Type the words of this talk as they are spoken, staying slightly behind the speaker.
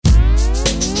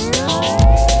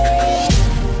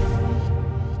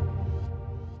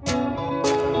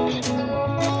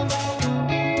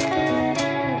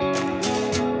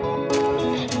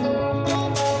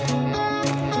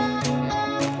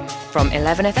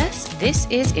11FS, this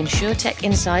is InsurTech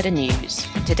Insider News.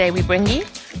 Today we bring you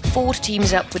Ford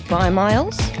teams up with By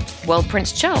Miles, while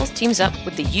Prince Charles teams up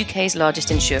with the UK's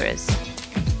largest insurers,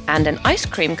 and an ice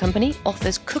cream company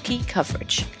offers cookie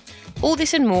coverage. All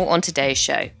this and more on today's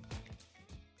show.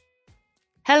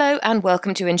 Hello and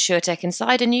welcome to InsurTech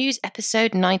Insider News,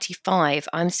 episode 95.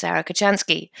 I'm Sarah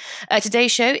Kocianski.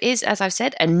 Today's show is, as I've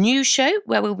said, a news show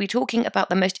where we'll be talking about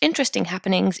the most interesting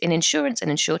happenings in insurance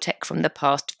and InsurTech from the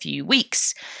past few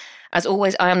weeks. As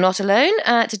always, I am not alone.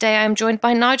 Today I am joined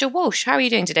by Nigel Walsh. How are you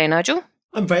doing today, Nigel?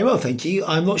 I'm very well, thank you.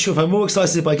 I'm not sure if I'm more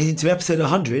excited by getting to episode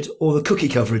 100 or the cookie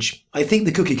coverage. I think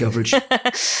the cookie coverage.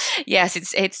 Yes,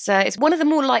 it's one of the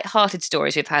more light-hearted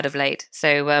stories we've had of late,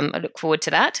 so I look forward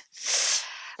to that.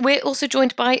 We're also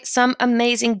joined by some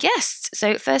amazing guests.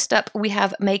 So first up, we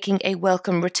have making a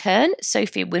welcome return,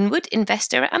 Sophie Winwood,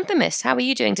 investor at Anthemis. How are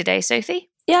you doing today,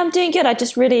 Sophie? Yeah, I'm doing good. I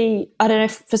don't know,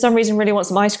 for some reason really want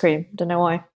some ice cream. Don't know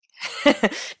why.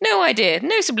 No idea.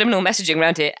 No subliminal messaging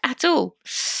around here at all.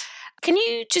 Can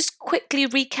you just quickly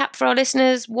recap for our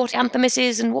listeners what Anthemis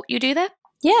is and what you do there?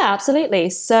 Yeah, absolutely.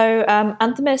 So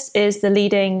Anthemis is the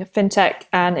leading fintech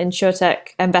and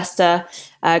insurtech investor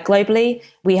globally.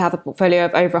 We have a portfolio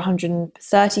of over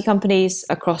 130 companies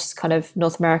across kind of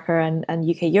North America and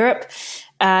UK, Europe.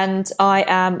 And I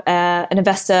am an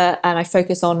investor and I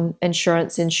focus on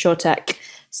insurance, insurtech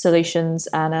solutions,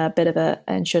 and a bit of an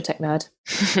insurtech nerd.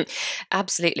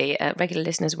 Absolutely. Regular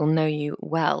listeners will know you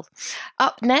well.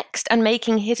 Up next, and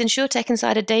making his InsurTech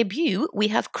Insider debut, we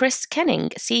have Chris Kenning,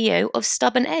 CEO of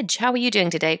Stubborn Edge. How are you doing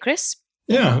today, Chris?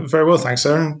 Yeah, very well, thanks,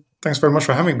 Sarah. Thanks very much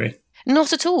for having me.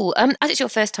 Not at all. As it's your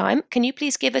first time, can you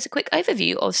please give us a quick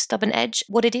overview of Stubborn Edge,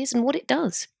 what it is and what it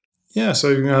does? Yeah,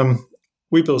 so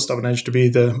we built Stubborn Edge to be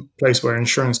the place where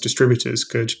insurance distributors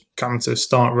could come to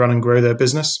start, run and grow their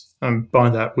business. And by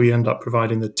that, we end up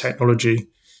providing the technology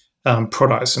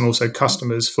products and also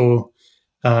customers for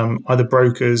either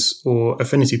brokers or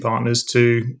affinity partners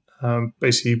to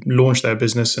basically launch their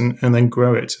business and then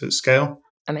grow it at scale.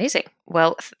 Amazing.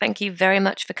 Well, thank you very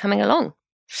much for coming along.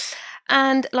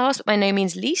 And last but by no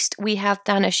means least, we have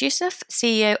Danish Yusuf,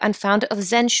 CEO and founder of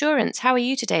Zensurance. How are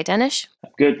you today, Danish?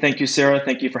 Good. Thank you, Sarah.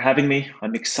 Thank you for having me.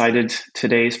 I'm excited.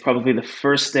 Today is probably the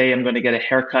first day I'm going to get a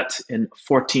haircut in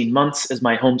 14 months as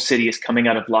my home city is coming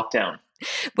out of lockdown.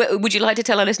 Would you like to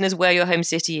tell our listeners where your home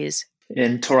city is?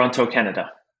 In Toronto,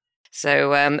 Canada.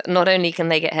 So not only can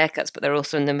they get haircuts, but they're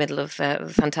also in the middle of a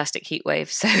fantastic heat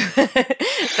wave. So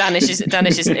Danish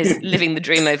is living the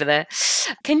dream over there.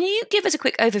 Can you give us a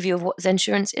quick overview of what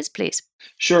Zensurance is, please?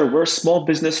 Sure. We're a small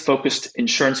business-focused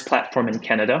insurance platform in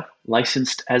Canada,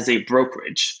 licensed as a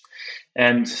brokerage.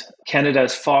 And Canada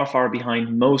is far, far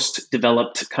behind most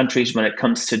developed countries when it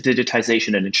comes to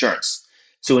digitization and insurance.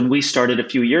 So when we started a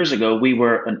few years ago, we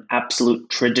were an absolute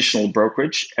traditional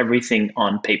brokerage, everything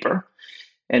on paper.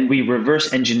 And we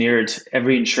reverse engineered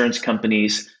every insurance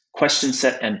company's question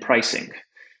set and pricing,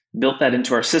 built that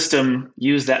into our system,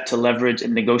 used that to leverage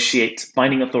and negotiate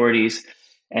binding authorities.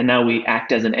 And now we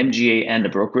act as an MGA and a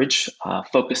brokerage,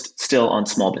 focused still on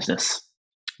small business.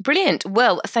 Brilliant.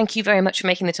 Well, thank you very much for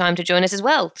making the time to join us as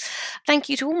well. Thank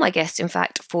you to all my guests, in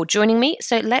fact, for joining me.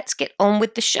 So let's get on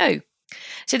with the show.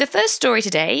 So the first story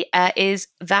today is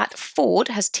that Ford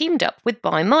has teamed up with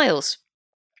By Miles.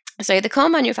 So the car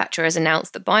manufacturer has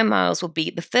announced that By Miles will be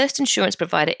the first insurance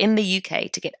provider in the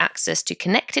UK to get access to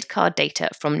connected car data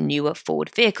from newer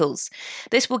Ford vehicles.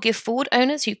 This will give Ford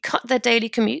owners who cut their daily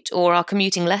commute or are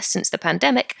commuting less since the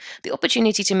pandemic the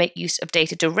opportunity to make use of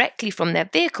data directly from their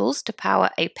vehicles to power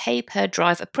a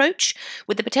pay-per-drive approach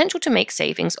with the potential to make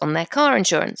savings on their car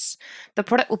insurance. The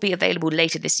product will be available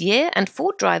later this year, and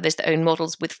Ford drivers that own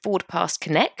models with Ford Pass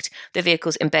Connect, the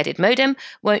vehicle's embedded modem,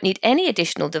 won't need any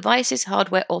additional devices,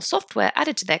 hardware or software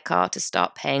added to their car to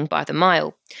start paying by the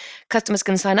mile. Customers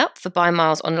can sign up for By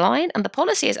Miles online, and the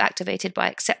policy is activated by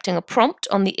accepting a prompt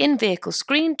on the in-vehicle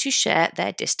screen to share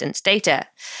their distance data.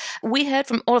 We heard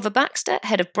from Oliver Baxter,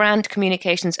 Head of Brand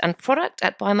Communications and Product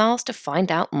at By Miles, to find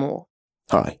out more.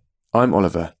 Hi, I'm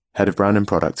Oliver, Head of Brand and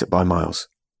Product at By Miles.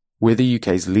 We're the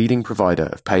UK's leading provider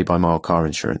of pay-by-mile car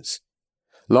insurance.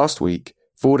 Last week,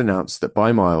 Ford announced that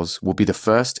By Miles will be the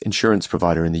first insurance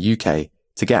provider in the UK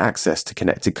to get access to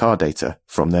connected car data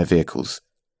from their vehicles.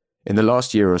 In the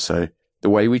last year or so, the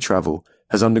way we travel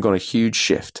has undergone a huge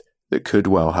shift that could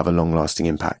well have a long-lasting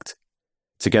impact.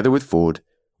 Together with Ford,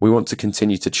 we want to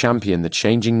continue to champion the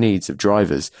changing needs of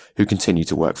drivers who continue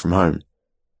to work from home.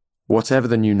 Whatever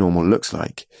the new normal looks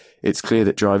like, it's clear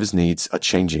that drivers' needs are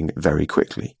changing very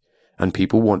quickly, and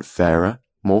people want fairer,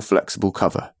 more flexible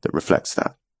cover that reflects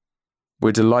that.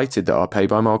 We're delighted that our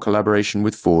pay-by-mile collaboration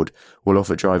with Ford will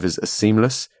offer drivers a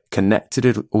seamless,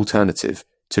 connected alternative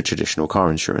to traditional car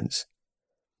insurance.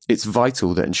 It's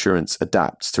vital that insurance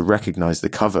adapts to recognise the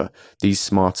cover these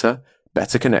smarter,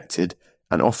 better connected,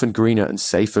 and often greener and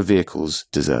safer vehicles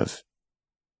deserve.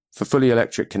 For fully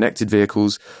electric connected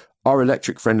vehicles, our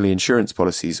electric-friendly insurance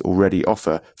policies already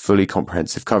offer fully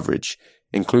comprehensive coverage,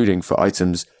 including for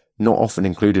items not often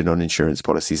included on insurance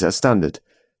policies as standard,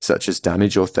 such as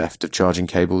damage or theft of charging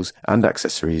cables and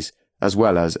accessories, as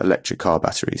well as electric car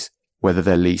batteries, whether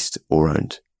they're leased or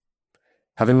owned.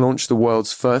 Having launched the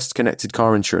world's first connected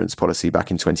car insurance policy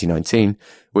back in 2019,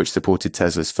 which supported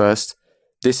Tesla's first,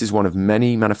 this is one of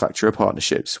many manufacturer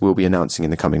partnerships we'll be announcing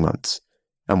in the coming months,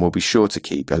 and we'll be sure to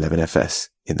keep 11FS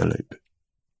in the loop.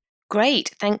 Great.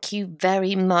 Thank you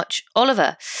very much,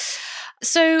 Oliver.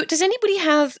 So does anybody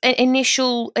have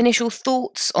initial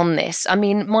thoughts on this? I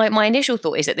mean, my initial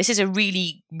thought is that this is a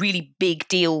really, really big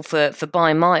deal for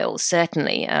By Miles,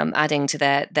 certainly, adding to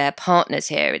their partners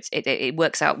here. It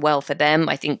works out well for them.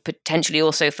 I think potentially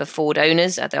also for Ford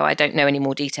owners, although I don't know any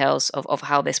more details of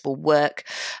how this will work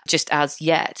just as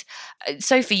yet.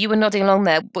 Sophie, you were nodding along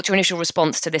there. What's your initial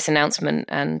response to this announcement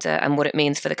and what it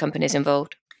means for the companies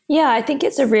involved? Yeah, I think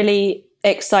it's a really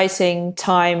exciting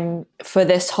time for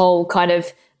this whole kind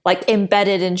of like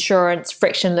embedded insurance,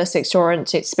 frictionless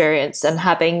insurance experience, and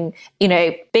having,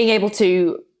 being able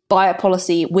to buy a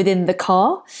policy within the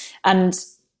car. And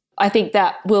I think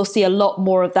that we'll see a lot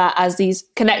more of that as these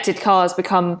connected cars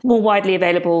become more widely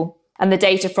available and the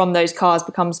data from those cars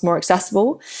becomes more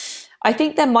accessible. I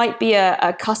think there might be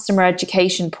a customer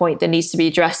education point that needs to be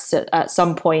addressed at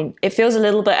some point. It feels a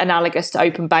little bit analogous to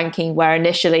open banking, where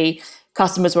initially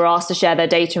customers were asked to share their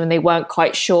data and they weren't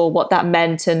quite sure what that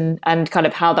meant and kind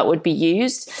of how that would be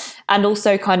used. And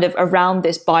also kind of around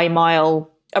this by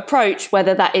mile approach,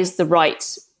 whether that is the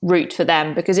right route for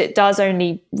them, because it does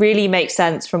only really make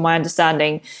sense from my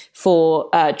understanding for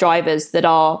drivers that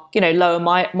are, lower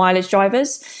mileage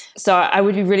drivers. So I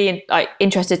would be really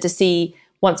interested to see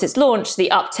once it's launched, the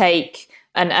uptake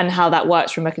and how that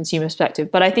works from a consumer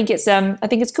perspective. But I think it's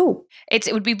cool.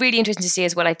 It would be really interesting to see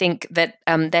as well. I think that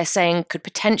they're saying could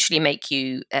potentially make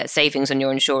you savings on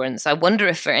your insurance. I wonder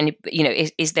if for any,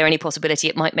 is there any possibility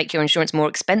it might make your insurance more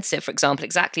expensive? For example,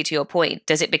 exactly to your point,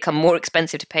 does it become more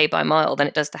expensive to pay by mile than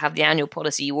it does to have the annual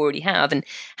policy you already have? And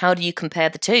how do you compare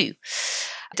the two?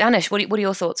 Danish, what are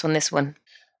your thoughts on this one?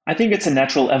 I think it's a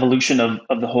natural evolution of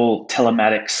the whole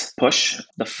telematics push.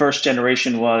 The first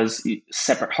generation was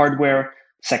separate hardware,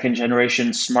 second generation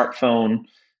smartphone,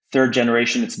 third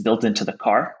generation it's built into the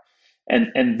car.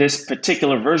 And this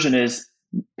particular version is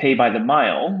pay by the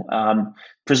mile.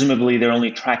 Presumably they're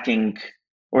only talking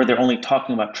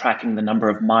about tracking the number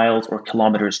of miles or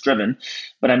kilometers driven,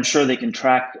 but I'm sure they can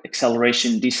track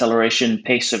acceleration, deceleration,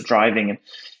 pace of driving.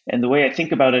 And the way I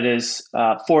think about it is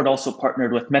Ford also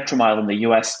partnered with Metromile in the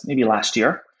US maybe last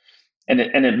year, and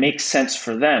it makes sense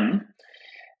for them.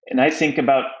 And I think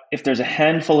about if there's a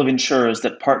handful of insurers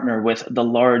that partner with the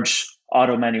large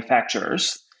auto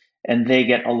manufacturers and they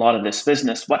get a lot of this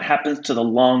business, what happens to the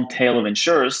long tail of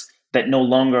insurers that no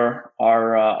longer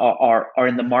are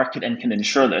in the market and can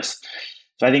insure this?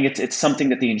 So I think it's something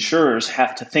that the insurers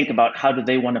have to think about. How do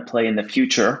they want to play in the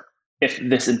future if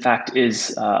this in fact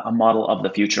is a model of the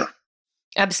future?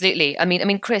 Absolutely. I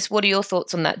mean, Chris, what are your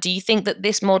thoughts on that? Do you think that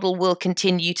this model will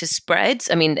continue to spread?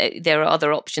 I mean, there are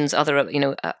other options, other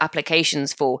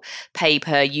applications for pay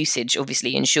per usage.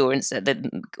 Obviously, insurance,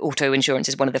 the auto insurance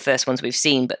is one of the first ones we've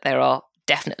seen, but there are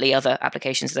definitely other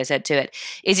applications, as I said, to it.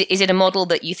 Is it a model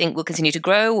that you think will continue to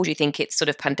grow, or do you think it's sort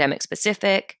of pandemic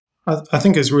specific? I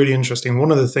think it's really interesting.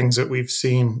 One of the things that we've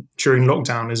seen during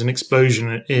lockdown is an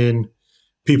explosion in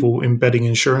people embedding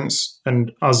insurance,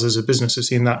 and us as a business have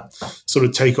seen that sort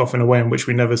of take off in a way in which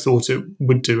we never thought it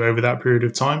would do over that period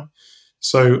of time.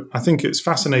 So I think it's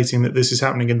fascinating that this is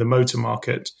happening in the motor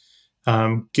market,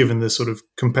 given the sort of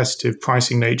competitive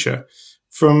pricing nature.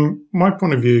 From my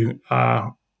point of view,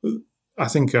 I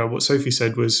think what Sophie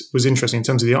said was interesting in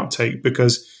terms of the uptake,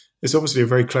 because it's obviously a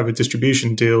very clever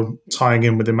distribution deal tying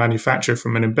in with the manufacturer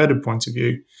from an embedded point of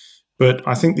view. But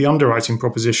I think the underwriting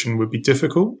proposition would be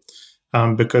difficult.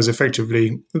 Because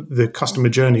effectively the customer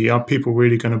journey, are people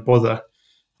really going to bother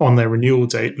on their renewal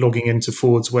date logging into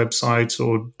Ford's website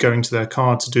or going to their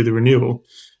car to do the renewal?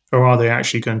 Or are they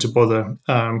actually going to bother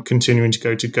continuing to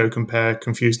go to GoCompare,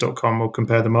 Confused.com or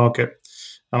Compare the Market?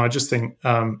 And I just think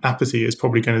apathy is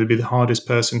probably going to be the hardest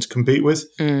person to compete with.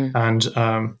 And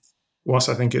whilst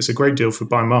I think it's a great deal for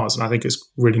By Miles, and I think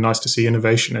it's really nice to see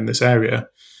innovation in this area,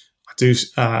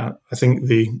 I think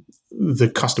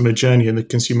the customer journey and the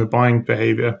consumer buying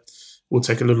behavior will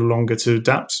take a little longer to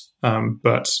adapt.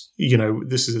 But,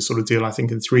 this is a sort of deal I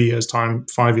think in 3 years' time,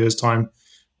 5 years' time,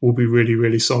 will be really,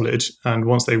 really solid. And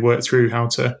once they work through how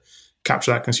to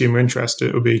capture that consumer interest,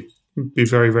 it will be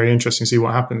very, very interesting to see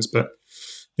what happens. But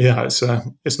yeah, it's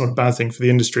not a bad thing for the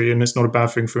industry, and it's not a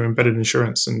bad thing for embedded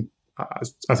insurance. And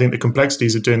I think the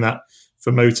complexities of doing that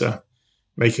for motor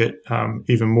make it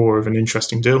even more of an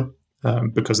interesting deal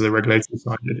because of the regulatory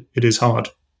side. It is hard.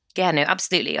 Yeah, no,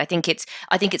 absolutely. I think it's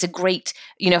a great,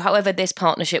 however this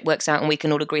partnership works out, and we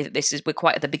can all agree that we're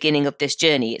quite at the beginning of this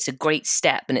journey. It's a great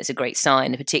step and it's a great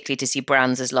sign, particularly to see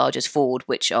brands as large as Ford,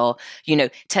 which are,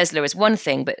 Tesla is one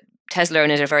thing, but Tesla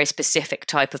owners are a very specific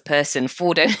type of person.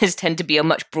 Ford owners tend to be a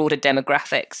much broader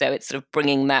demographic. So it's sort of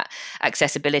bringing that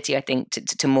accessibility, I think,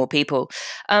 to more people.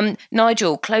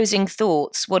 Nigel, closing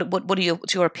thoughts.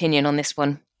 What's your opinion on this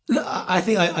one? I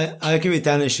think I agree with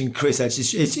Danish and Chris.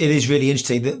 Actually, it is really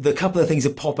interesting. The couple of things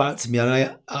that pop out to me,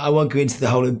 and I won't go into the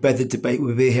whole embedded debate.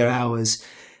 We'll be here hours.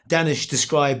 Danish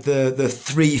described the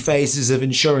 3 phases of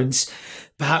insurance.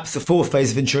 Perhaps the 4th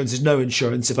phase of insurance is no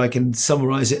insurance, if I can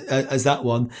summarize it as that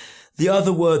one. The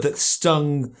other word that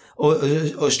stung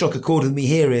or struck a chord with me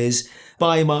here is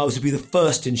By Miles would be the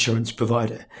first insurance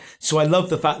provider. So I love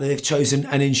the fact that they've chosen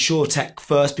an insurtech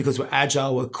first because we're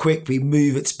agile, we're quick, we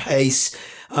move at pace,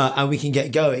 and we can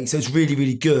get going. So it's really,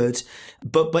 really good.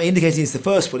 But by indicating it's the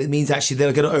first one, it means actually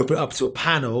they're going to open it up to a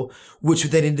panel, which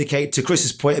would then indicate, to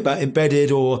Chris's point about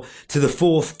embedded, or to the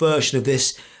 4th version of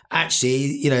this,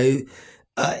 actually,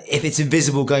 if it's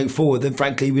invisible going forward, then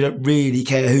frankly, we don't really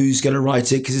care who's going to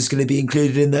write it because it's going to be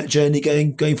included in that journey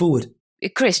going forward.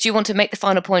 Chris, do you want to make the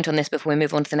final point on this before we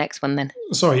move on to the next one then?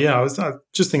 Sorry, yeah, I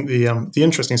just think the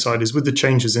interesting side is with the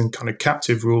changes in kind of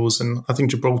captive rules, and I think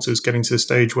Gibraltar is getting to the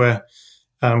stage where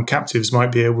captives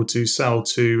might be able to sell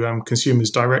to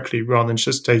consumers directly rather than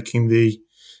just taking the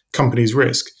company's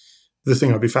risk. The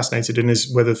thing I'd be fascinated in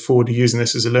is whether Ford are using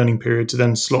this as a learning period to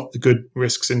then slot the good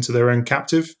risks into their own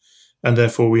captive, and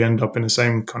therefore we end up in the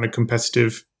same kind of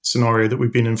competitive scenario that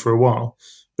we've been in for a while,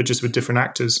 but just with different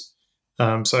actors.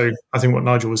 So I think what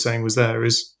Nigel was saying was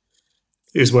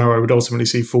is where I would ultimately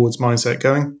see Ford's mindset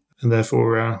going, and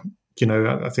therefore, I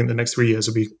think the next 3 years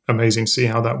will be amazing to see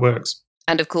how that works.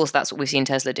 And of course, that's what we've seen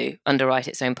Tesla do, underwrite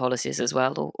its own policies as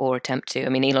well, or attempt to. I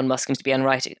mean, Elon Musk seems to be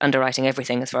underwriting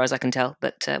everything as far as I can tell,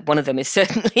 but one of them is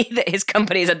certainly that his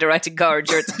company is underwriting car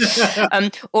insurance.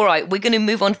 All right, we're going to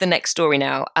move on to the next story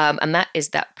now, and that is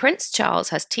that Prince Charles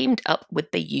has teamed up with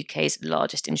the UK's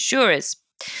largest insurers.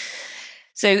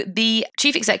 So the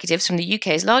chief executives from the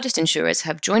UK's largest insurers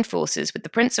have joined forces with the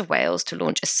Prince of Wales to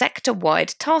launch a sector-wide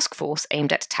task force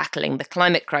aimed at tackling the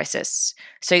climate crisis.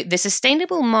 So the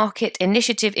Sustainable Market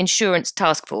Initiative Insurance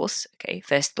Task Force,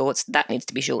 first thoughts, that needs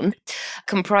to be shortened,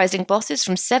 comprising bosses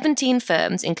from 17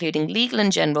 firms, including Legal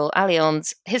 & General,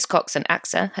 Allianz, Hiscox and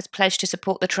AXA, has pledged to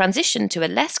support the transition to a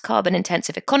less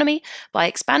carbon-intensive economy by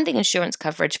expanding insurance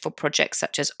coverage for projects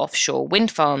such as offshore wind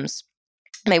farms.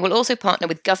 They will also partner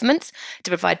with governments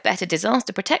to provide better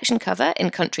disaster protection cover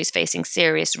in countries facing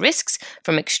serious risks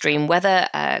from extreme weather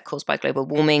caused by global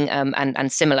warming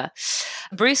and similar.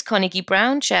 Bruce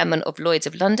Carnegie-Brown, chairman of Lloyd's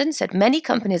of London, said many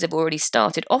companies have already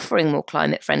started offering more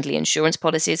climate-friendly insurance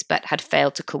policies but had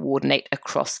failed to coordinate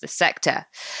across the sector.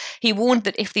 He warned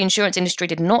that if the insurance industry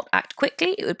did not act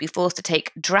quickly, it would be forced to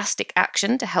take drastic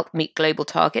action to help meet global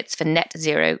targets for net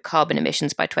zero carbon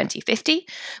emissions by 2050,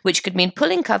 which could mean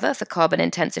pulling cover for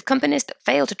carbon-intensive companies that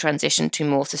fail to transition to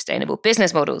more sustainable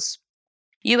business models.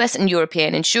 US and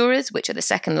European insurers, which are the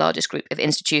second largest group of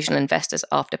institutional investors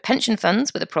after pension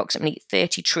funds with approximately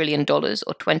 $30 trillion or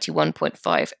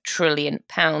 £21.5 trillion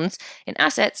in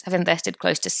assets, have invested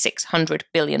close to $600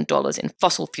 billion in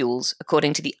fossil fuels,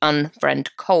 according to the Unfriend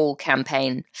Coal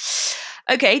campaign.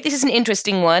 Okay, this is an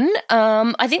interesting one.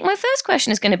 I think my first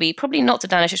question is going to be, probably not to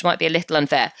Danish, which might be a little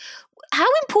unfair. How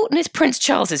important is Prince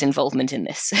Charles's involvement in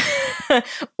this?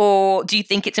 Or do you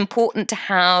think it's important to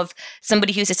have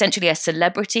somebody who's essentially a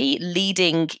celebrity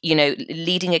leading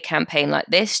a campaign like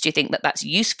this? Do you think that that's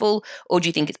useful, or do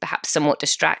you think it's perhaps somewhat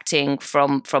distracting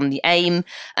from the aim?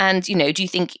 And do you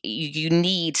think you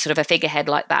need sort of a figurehead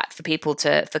like that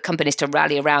for companies to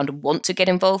rally around and want to get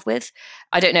involved with?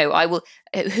 I don't know.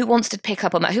 Who wants to pick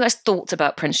up on that? Who has thoughts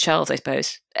about Prince Charles, I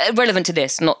suppose? Relevant to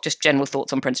this, not just general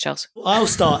thoughts on Prince Charles. I'll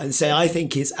start and say I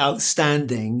think it's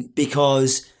outstanding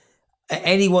because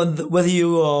anyone, whether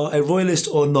you are a royalist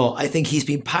or not, I think he's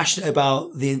been passionate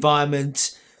about the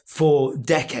environment for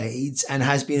decades and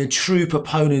has been a true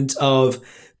proponent of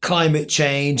climate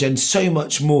change and so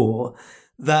much more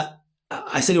that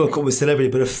I said he won't call him a celebrity,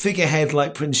 but a figurehead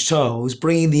like Prince Charles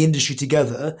bringing the industry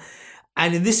together.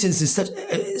 And in this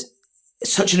instance,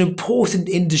 such an important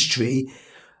industry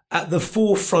at the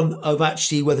forefront of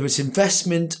actually, whether it's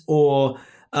investment or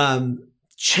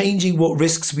changing what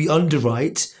risks we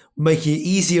underwrite, making it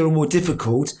easier or more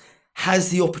difficult, has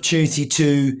the opportunity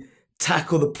to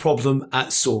tackle the problem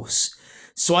at source.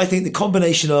 So I think the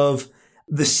combination of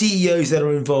the CEOs that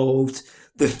are involved,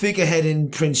 the figurehead in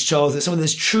Prince Charles, that someone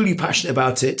that's truly passionate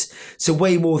about it, so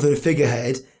way more than a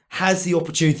figurehead, has the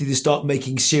opportunity to start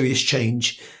making serious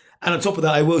change. And on top of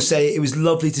that, I will say it was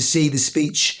lovely to see the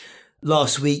speech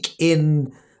last week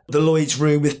in the Lloyd's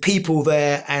room with people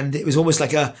there, and it was almost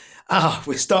like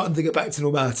we're starting to get back to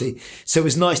normality. So it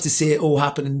was nice to see it all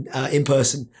happen in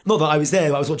person. Not that I was there,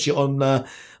 but I was watching it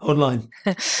online.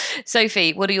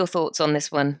 Sophie, what are your thoughts on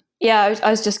this one? Yeah, I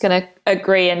was just going to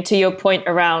agree. And to your point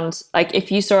around, like,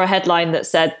 if you saw a headline that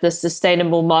said the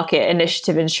Sustainable Market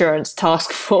Initiative Insurance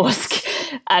Task Force,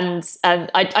 and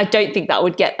I don't think that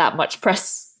would get that much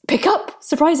press pickup,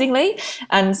 surprisingly.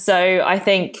 And so I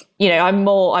think, I'm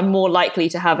more likely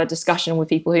to have a discussion with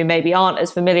people who maybe aren't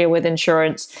as familiar with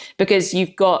insurance, because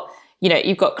you've got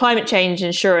climate change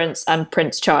insurance and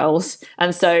Prince Charles.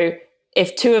 And so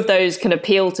if two of those can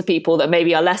appeal to people that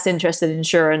maybe are less interested in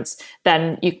insurance,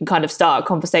 then you can kind of start a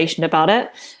conversation about it.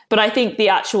 But I think the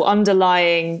actual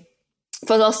underlying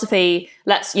philosophy,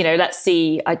 let's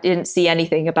see, I didn't see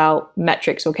anything about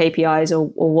metrics or KPIs or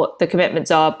what the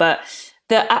commitments are, but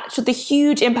the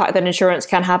huge impact that insurance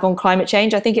can have on climate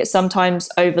change, I think it's sometimes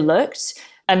overlooked.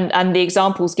 And the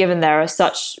examples given there are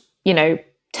such,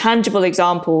 tangible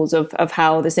examples of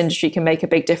how this industry can make a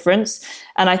big difference.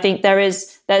 And I think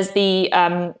there's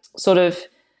the sort of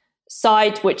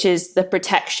side, which is the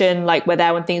protection, like we're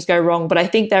there when things go wrong. But I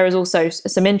think there is also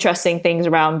some interesting things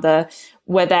around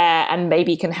we're there and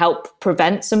maybe can help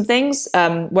prevent some things.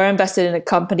 We're invested in a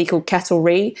company called Kettle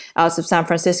Re out of San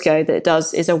Francisco that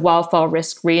is a wildfire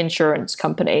risk reinsurance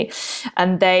company.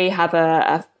 And they have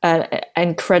an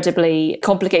incredibly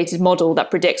complicated model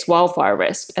that predicts wildfire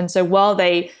risk. And so while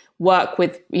they work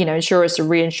with insurers to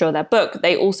reinsure their book,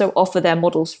 they also offer their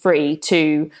models free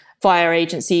to fire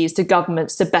agencies, to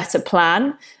governments, to better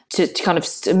plan, to kind of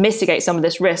mitigate some of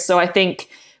this risk. So I think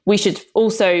we should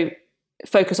also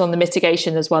focus on the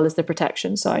mitigation as well as the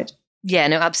protection side. Yeah,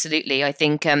 no, absolutely. I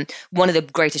think one of the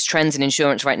greatest trends in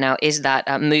insurance right now is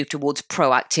that move towards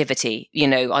proactivity.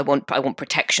 I want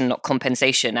protection, not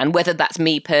compensation. And whether that's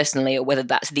me personally or whether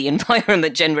that's the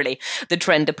environment generally, the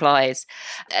trend applies.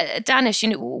 Danish,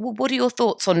 what are your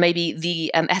thoughts on maybe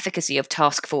the efficacy of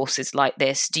task forces like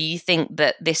this? Do you think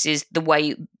that this is the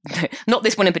way, not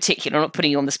this one in particular, I'm not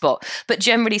putting you on the spot, but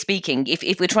generally speaking,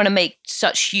 if we're trying to make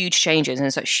such huge changes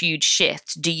and such huge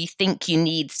shifts, do you think you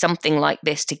need something like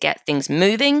this to get things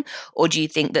moving? Or do you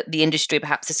think that the industry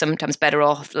perhaps is sometimes better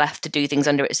off left to do things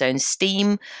under its own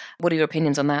steam? What are your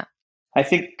opinions on that? I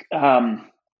think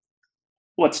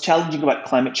what's challenging about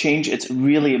climate change, it's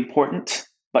really important,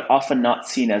 but often not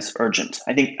seen as urgent.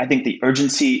 I think the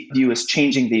urgency view is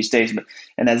changing these days,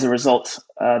 and as a result,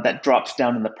 that drops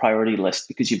down in the priority list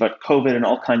because you've got COVID and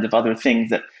all kinds of other things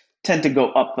that tend to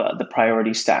go up the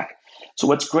priority stack. So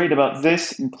what's great about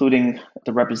this, including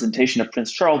the representation of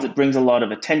Prince Charles, it brings a lot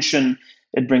of attention,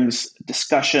 it brings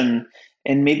discussion,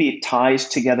 and maybe it ties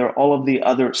together all of the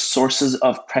other sources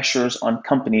of pressures on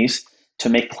companies to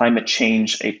make climate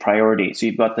change a priority. So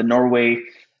you've got the Norway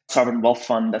Sovereign Wealth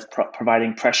Fund that's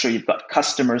providing pressure, you've got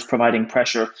customers providing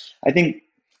pressure. I think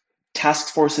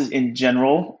task forces in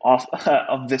general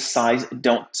of this size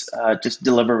don't just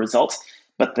deliver results,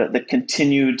 but the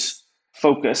continued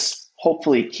focus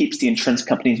hopefully keeps the insurance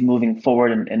companies moving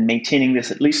forward and maintaining this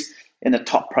at least in the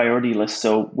top priority list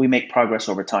so we make progress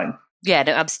over time. Yeah,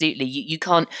 no, absolutely. You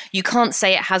can't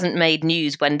say it hasn't made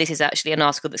news when this is actually an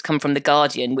article that's come from The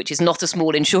Guardian, which is not a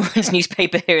small insurance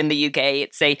newspaper here in the UK.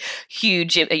 It's a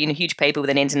huge paper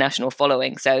with an international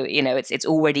following. So, it's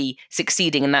already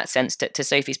succeeding in that sense, to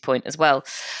Sophie's point as well.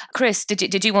 Chris,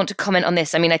 did you want to comment on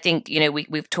this? I mean, I think,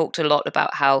 we've talked a lot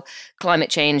about how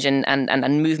climate change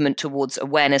and movement towards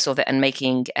awareness of it and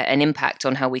making an impact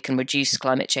on how we can reduce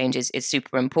climate change is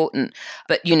super important.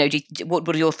 But, what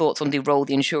are your thoughts on the role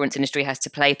the insurance industry has to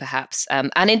play, perhaps?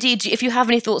 And indeed, if you have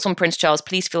any thoughts on Prince Charles,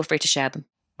 please feel free to share them.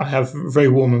 I have very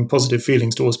warm and positive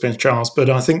feelings towards Prince Charles, but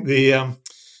I think the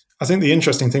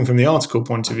interesting thing from the article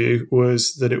point of view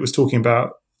was that it was talking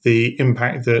about the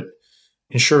impact that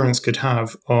insurance could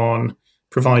have on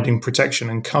providing protection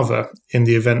and cover in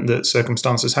the event that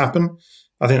circumstances happen.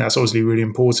 I think that's obviously really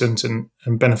important and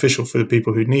beneficial for the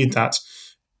people who need that.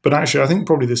 But actually, I think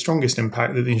probably the strongest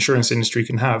impact that the insurance industry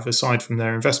can have, aside from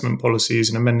their investment policies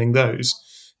and amending those,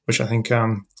 which I think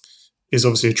is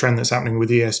obviously a trend that's happening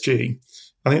with ESG,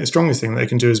 I think the strongest thing that they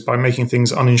can do is by making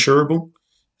things uninsurable.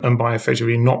 and by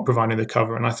effectively not providing the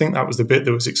cover. And I think that was the bit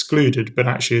that was excluded, but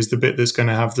actually is the bit that's going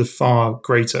to have the far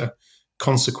greater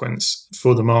consequence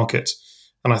for the market.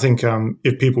 And I think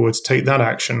if people were to take that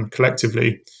action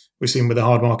collectively, we've seen with the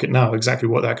hard market now exactly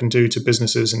what that can do to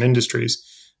businesses and industries.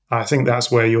 I think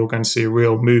that's where you're going to see a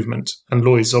real movement. And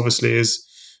Lloyd's obviously is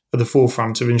at the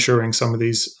forefront of ensuring some of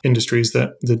these industries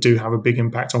that do have a big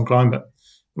impact on climate.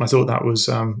 And I thought that was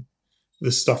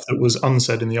the stuff that was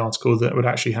unsaid in the article that would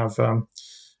actually have a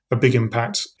big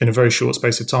impact in a very short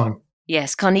space of time.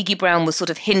 Yes, Carnegie Brown was sort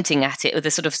of hinting at it with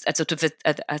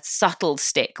a subtle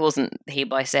stick, wasn't he,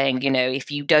 by saying, if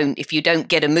you don't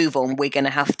get a move on, we're going to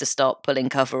have to start pulling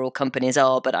cover, or companies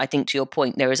are. But I think, to your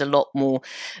point, there is a lot more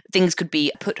things could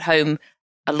be put home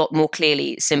a lot more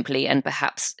clearly, simply, and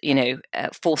perhaps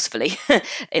forcefully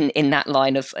in that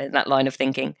line of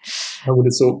thinking. I would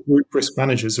have thought group risk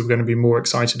managers are going to be more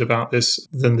excited about this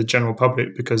than the general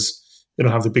public because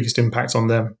it'll have the biggest impact on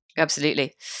them.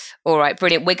 Absolutely. All right,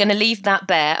 brilliant. We're going to leave that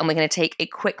there and we're going to take a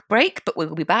quick break, but we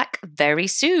will be back very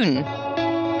soon.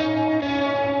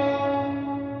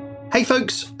 Hey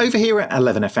folks, over here at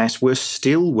 11FS, we're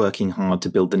still working hard to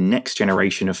build the next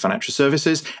generation of financial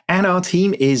services, and our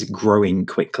team is growing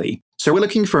quickly. So we're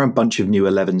looking for a bunch of new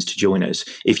 11s to join us.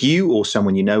 If you or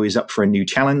someone you know is up for a new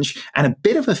challenge and a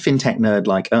bit of a fintech nerd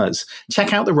like us,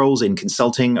 check out the roles in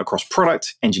consulting across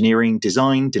product, engineering,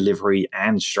 design, delivery,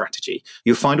 and strategy.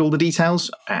 You'll find all the details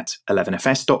at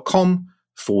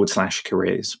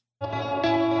 11fs.com/careers.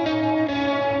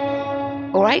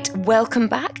 All right, welcome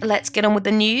back. Let's get on with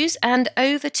the news, and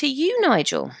over to you,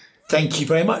 Nigel. Thank you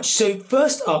very much. So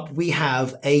first up, we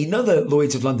have another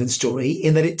Lloyd's of London story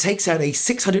in that it takes out a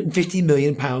 £650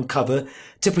 million cover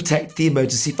to protect the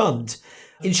emergency fund.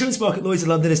 Insurance market Lloyd's of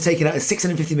London has taken out a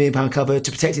 £650 million cover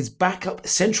to protect its backup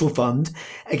central fund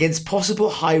against possible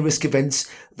high-risk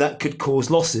events that could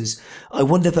cause losses. I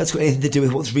wonder if that's got anything to do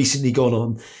with what's recently gone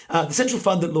on. The central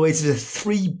fund at Lloyd's is a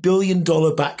 $3 billion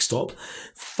backstop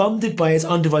funded by its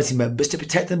underwriting members to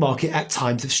protect the market at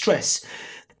times of stress.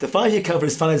 The 5-year cover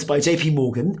is financed by JP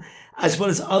Morgan, as well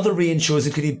as other reinsurers,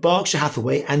 including Berkshire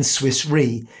Hathaway and Swiss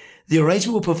Re. The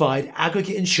arrangement will provide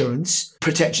aggregate insurance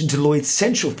protection to Lloyd's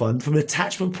central fund from an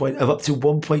attachment point of up to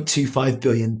 $1.25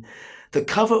 billion. The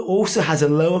cover also has a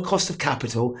lower cost of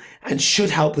capital and should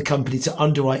help the company to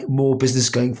underwrite more business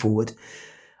going forward.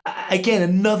 Again,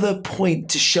 another point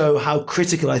to show how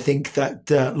critical I think that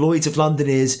Lloyd's of London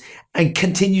is and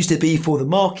continues to be for the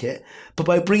market. But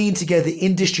by bringing together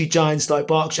industry giants like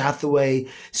Berkshire Hathaway,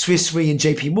 Swiss Re and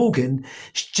JP Morgan,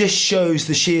 just shows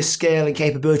the sheer scale and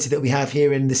capability that we have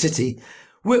here in the city.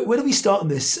 Where do we start on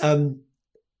this?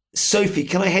 Sophie,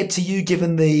 can I head to you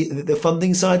given the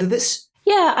funding side of this?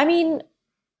 Yeah, I mean,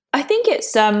 I think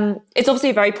it's obviously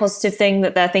a very positive thing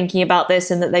that they're thinking about this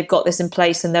and that they've got this in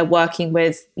place and they're working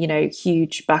with,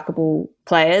 huge backable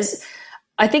players.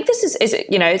 I think this is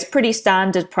it's pretty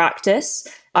standard practice.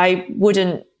 I'm not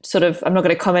going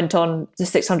to comment on the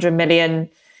 600 million.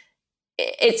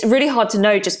 It's really hard to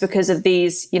know just because of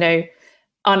these,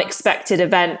 unexpected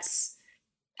events.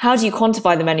 How do you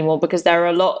quantify them anymore? Because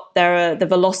the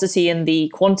velocity and the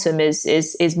quantum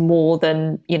is more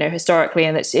than, historically.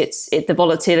 And it's the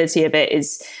volatility of it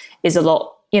is a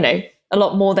lot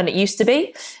more than it used to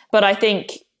be. But I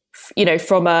think,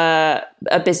 from a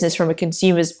business, from a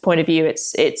consumer's point of view,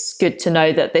 it's good to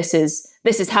know that this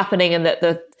is happening and that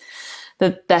they're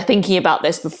thinking about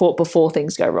this before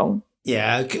things go wrong.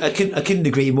 Yeah, I couldn't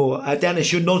agree more.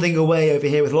 Danish, you're nodding away over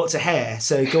here with lots of hair.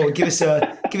 So go on, give us your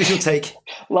take.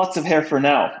 Lots of hair for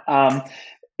now.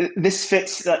 This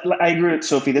fits. I agree with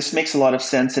Sophie. This makes a lot of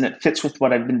sense, and it fits with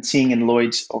what I've been seeing in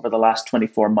Lloyd's over the last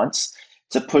 24 months.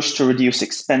 It's a push to reduce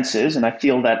expenses, and I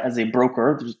feel that as a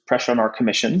broker, there's pressure on our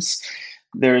commissions.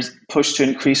 There's push to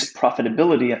increase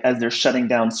profitability as they're shutting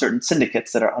down certain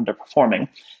syndicates that are underperforming.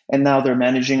 And now they're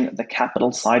managing the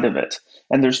capital side of it.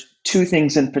 And there's two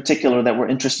things in particular that were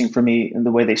interesting for me in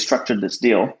the way they structured this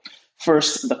deal.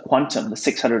 First, the quantum, the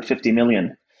 650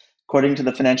 million. According to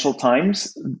the Financial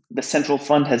Times, the central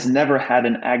fund has never had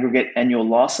an aggregate annual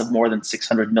loss of more than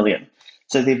 600 million.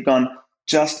 So they've gone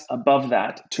just above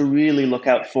that to really look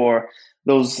out for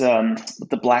those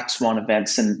the black swan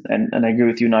events, and I agree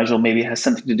with you, Nigel, maybe it has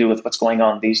something to do with what's going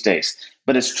on these days.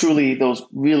 But it's truly those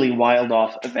really wild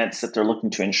off events that they're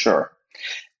looking to insure.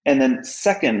 And then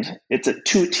second, it's a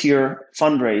 2-tier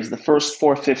fundraise. The first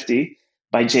 450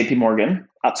 by JP Morgan,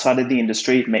 outside of the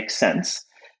industry, it makes sense.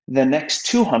 The next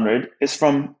 200 is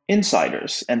from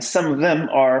insiders, and some of them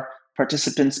are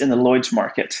participants in the Lloyd's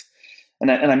market.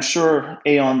 And I'm sure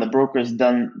Aon, the broker, has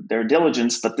done their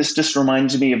diligence, but this just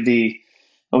reminds me of the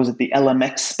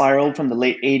LMX spiral from the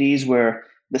late 80s, where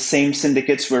the same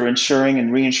syndicates were insuring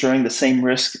and reinsuring the same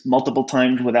risk multiple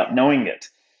times without knowing it.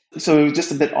 So it was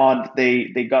just a bit odd.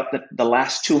 They got the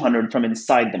last 200 from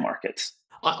inside the market.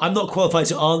 I'm not qualified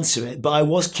to answer it, but I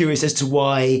was curious as to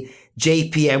why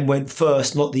JPM went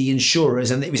first, not the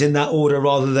insurers, and it was in that order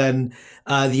rather than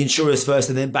the insurers first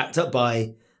and then backed up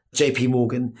by JP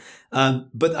Morgan.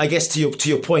 But I guess to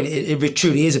your point, it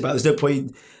truly is about, there's no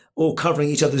point all covering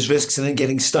each other's risks and then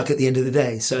getting stuck at the end of the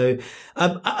day. So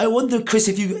I wonder, Chris,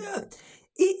 if you...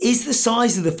 is the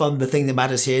size of the fund the thing that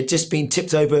matters here, just being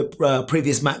tipped over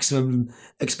previous maximum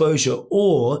exposure,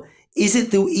 or is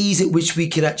it the ease at which we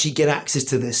could actually get access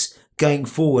to this going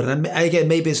forward? And again,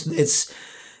 maybe it's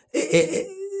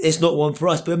not one for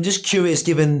us, but I'm just curious,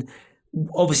 given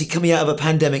obviously coming out of a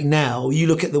pandemic now, you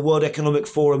look at the World Economic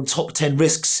Forum top 10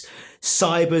 risks,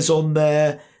 cyber's on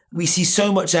there. We see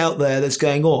so much out there that's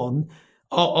going on.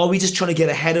 Are we just trying to get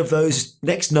ahead of those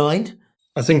next 9?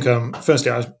 I think,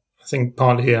 firstly, I think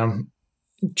partly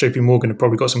JP Morgan have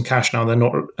probably got some cash now. They're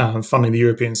not funding the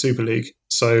European Super League.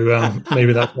 So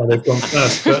maybe that's why they've gone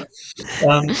first. But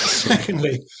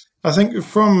secondly, I think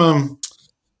from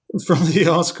the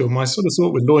article, my sort of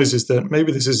thought with Lloyds is that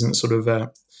maybe this isn't sort of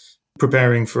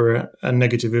preparing for a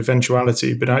negative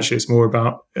eventuality, but actually it's more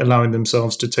about allowing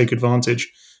themselves to take advantage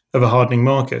of a hardening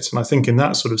market. And I think in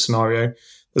that sort of scenario,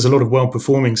 there's a lot of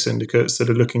well-performing syndicates that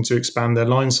are looking to expand their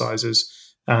line sizes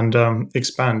and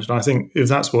expand. And I think if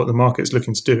that's what the market's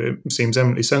looking to do, it seems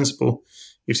eminently sensible.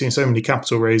 You've seen so many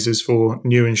capital raises for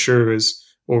new insurers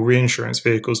or reinsurance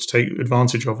vehicles to take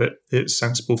advantage of it. It's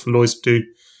sensible for Lloyds to do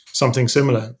something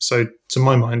similar. So to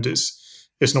my mind,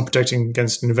 it's not protecting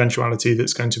against an eventuality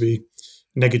that's going to be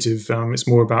negative. It's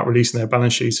more about releasing their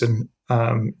balance sheet and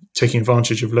taking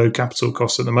advantage of low capital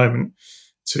costs at the moment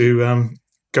to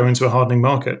go into a hardening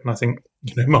market. And I think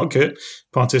market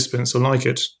participants will like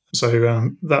it. So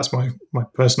that's my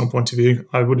personal point of view.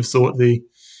 I would have thought the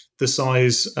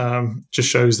size just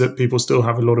shows that people still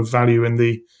have a lot of value in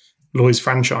the Lloyds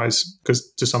franchise,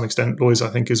 because to some extent Lloyds, I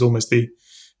think, is almost the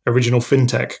original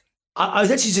fintech. I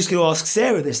was actually just going to ask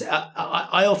Sarah this.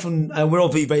 I often, and we're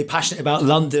obviously very passionate about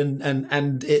London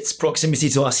and its proximity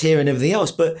to us here and everything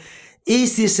else, but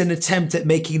is this an attempt at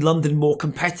making London more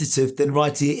competitive than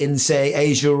right in, say,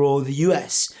 Asia or the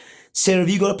US? Sarah, have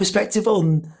you got a perspective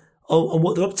on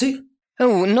what they're up to?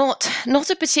 Oh, not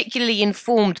a particularly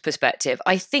informed perspective.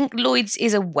 I think Lloyds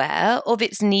is aware of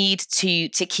its need to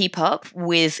keep up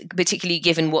with, particularly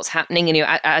given what's happening,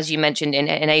 as you mentioned in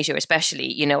Asia,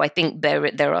 especially. I think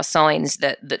there are signs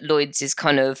that Lloyds is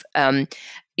kind of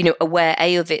aware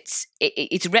of its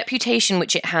reputation,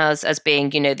 which it has as being,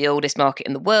 the oldest market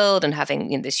in the world and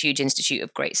having this huge institute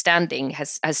of great standing,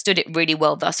 has stood it really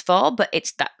well thus far. But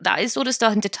it's that is sort of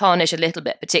starting to tarnish a little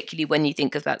bit, particularly when you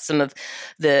think about some of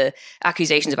the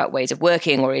accusations about ways of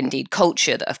working or indeed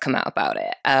culture that have come out about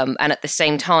it. And at the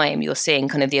same time, you're seeing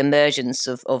kind of the emergence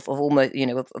of almost,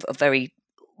 of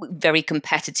very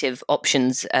competitive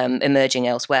options emerging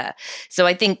elsewhere. So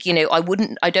I think,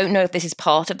 I don't know if this is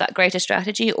part of that greater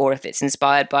strategy or if it's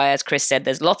inspired by, as Chris said,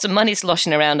 there's lots of money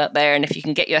sloshing around up there, and if you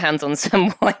can get your hands on some,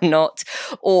 why not?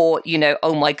 Or,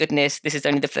 oh my goodness, this is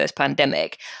only the first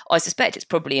pandemic. I suspect it's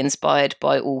probably inspired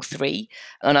by all three.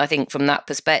 And I think from that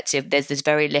perspective, there's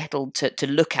very little to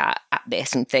look at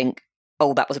this and think,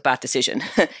 oh, that was a bad decision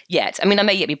yet. I mean, I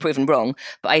may yet be proven wrong,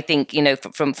 but I think,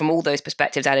 from all those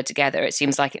perspectives added together, it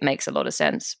seems like it makes a lot of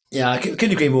sense. Yeah, I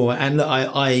couldn't agree more. And look,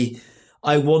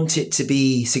 I want it to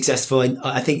be successful. And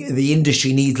I think the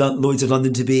industry needs Lloyds of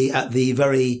London to be at the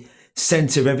very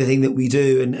centre of everything that we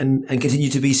do and continue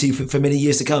to be so for many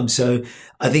years to come. So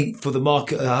I think for the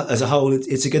market as a whole,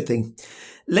 it's a good thing.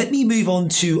 Let me move on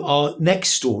to our next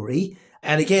story.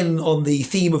 And again, on the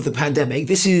theme of the pandemic,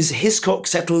 this is Hiscox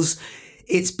settles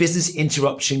its business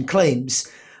interruption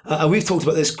claims. And we've talked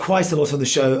about this quite a lot on the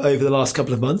show over the last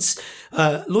couple of months.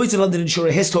 Lloyds of London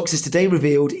insurer Hiscox has today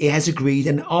revealed it has agreed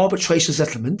an arbitration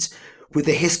settlement with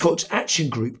the Hiscox Action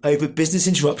Group over business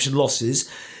interruption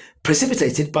losses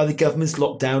precipitated by the government's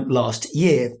lockdown last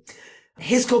year.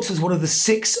 Hiscox was one of the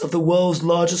 6 of the world's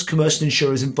largest commercial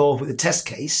insurers involved with the test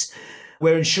case,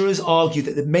 where insurers argued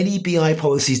that the many BI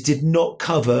policies did not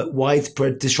cover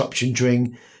widespread disruption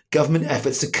during government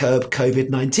efforts to curb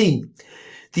COVID-19.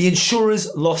 The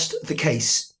insurers lost the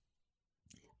case,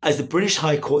 as the British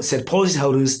High Court said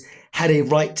policyholders had a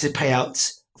right to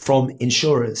payouts from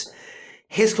insurers.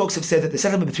 Hiscox have said that the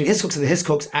settlement between Hiscox and the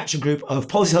Hiscox Action Group of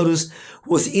policyholders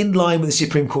was in line with the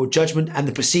Supreme Court judgment, and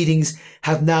the proceedings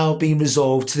have now been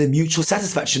resolved to the mutual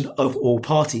satisfaction of all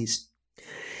parties.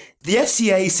 The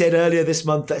FCA said earlier this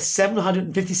month that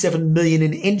 $757 million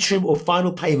in interim or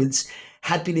final payments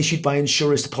had been issued by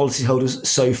insurers to policyholders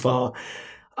so far.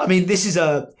 I mean,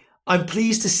 I'm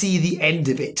pleased to see the end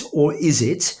of it, or is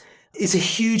it? It's a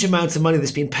huge amount of money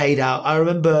that's been paid out. I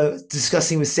remember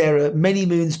discussing with Sarah many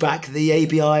moons back, the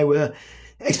ABI were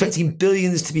expecting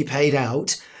billions to be paid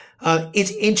out.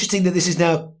 It's interesting that this is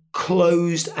now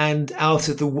closed and out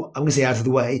of the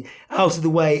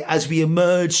way as we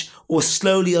emerge or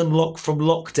slowly unlock from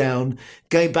lockdown,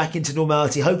 going back into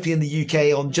normality, hopefully in the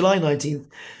UK on July 19th,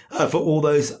 for all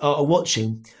those are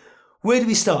watching. Where do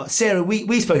we start? Sarah,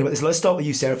 we've spoken about this. Let's start with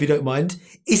you, Sarah, if you don't mind.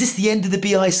 Is this the end of the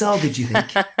BI saga, do you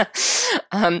think?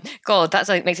 God,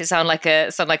 that makes it sound like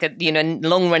a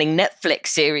long-running Netflix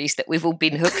series that we've all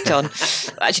been hooked on.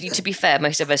 Actually, to be fair,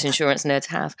 most of us insurance nerds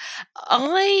have.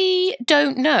 I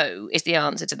don't know is the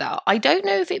answer to that. I don't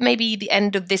know if it may be the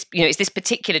end of this, is this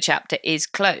particular chapter is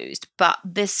closed, but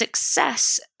the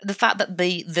success, the fact that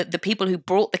the people who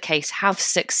brought the case have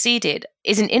succeeded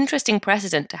is an interesting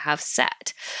precedent to have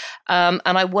set. And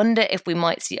I wonder if we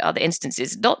might see other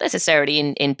instances, not necessarily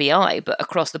in BI, but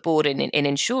across the board in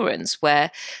insurance,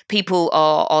 where people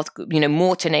are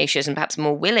more tenacious and perhaps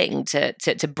more willing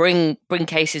to bring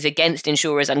cases against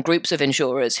insurers and groups of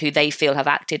insurers who they feel have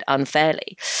acted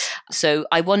unfairly. So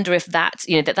I wonder if that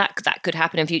could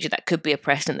happen in future. That could be a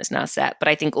precedent that's now set. But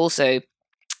I think also,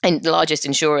 and the largest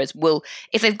insurers will,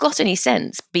 if they've got any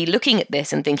sense, be looking at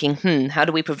this and thinking, how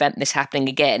do we prevent this happening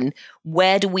again?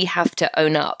 Where do we have to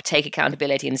own up, take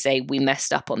accountability and say we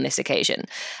messed up on this occasion?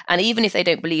 And even if they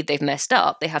don't believe they've messed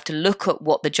up, they have to look at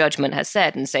what the judgment has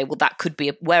said and say, well, that could be,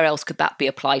 where else could that be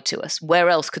applied to us? Where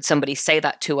else could somebody say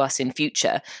that to us in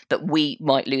future that we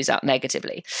might lose out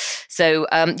negatively? So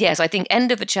yes, I think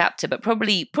end of a chapter, but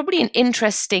probably an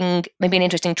interesting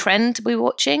trend to be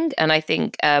watching. And I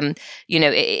think,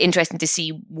 interesting to see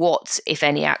what, if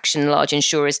any, action large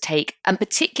insurers take, and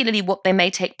particularly what they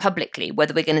may take publicly,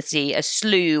 whether we're going to see a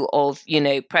slew of,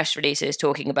 press releases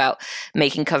talking about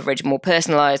making coverage more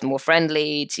personalized, more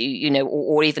friendly to,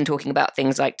 or even talking about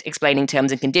things like explaining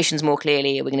terms and conditions more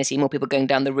clearly. Are we going to see more people going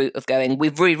down the route of going,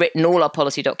 we've rewritten all our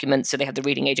policy documents so they have the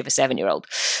reading age of a 7-year-old,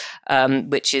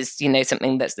 which is,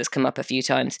 something that's come up a few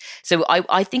times. So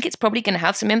I think it's probably going to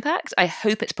have some impact. I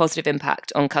hope it's positive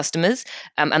impact on customers,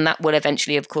 and that will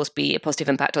eventually, of course, be a positive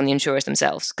impact on the insurers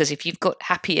themselves. Because if you've got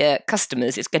happier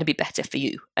customers, it's going to be better for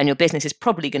you, and your business is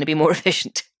probably going to be more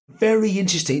efficient. Very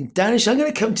interesting. Danish, I'm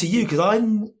going to come to you because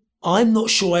I'm not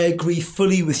sure I agree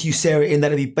fully with you, Sarah, in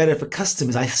that it'd be better for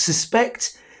customers. I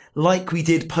suspect, like we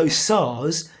did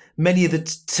post-SARS, many of the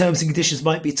terms and conditions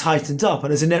might be tightened up,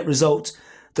 and as a net result,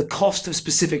 the cost of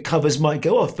specific covers might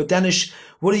go off. But Danish,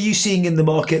 what are you seeing in the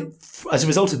market as a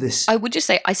result of this? I would just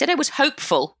say, I said I was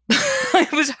hopeful. I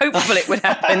was hopeful it would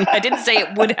happen. I didn't say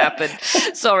it would happen.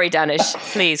 Sorry, Danish.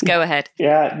 Please, go ahead.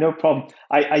 Yeah, no problem.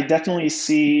 I definitely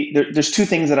see, there's two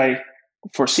things that I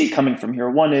foresee coming from here.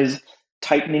 One is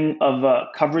tightening of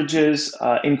coverages,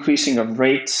 increasing of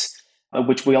rates,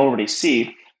 which we already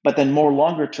see. But then more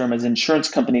longer term, as insurance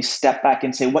companies step back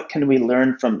and say, what can we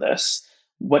learn from this?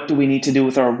 What do we need to do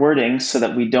with our wording so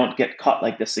that we don't get caught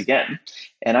like this again?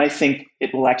 And I think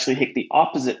it will actually hit the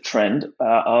opposite trend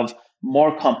of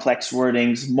more complex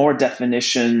wordings, more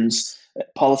definitions.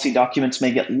 Policy documents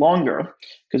may get longer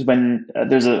because when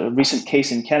there's a recent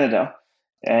case in Canada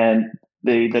and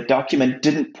the document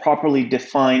didn't properly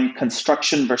define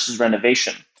construction versus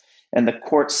renovation. And the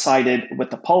court sided with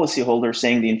the policyholder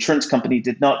saying the insurance company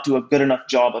did not do a good enough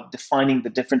job of defining the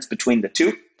difference between the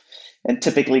two. And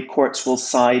typically courts will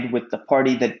side with the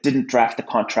party that didn't draft the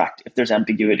contract if there's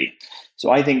ambiguity. So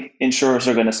I think insurers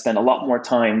are going to spend a lot more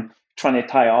time trying to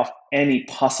tie off any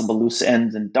possible loose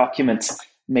ends, and documents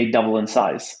may double in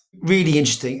size. Really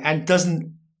interesting, and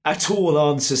doesn't at all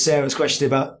answer Sarah's question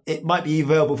about it might be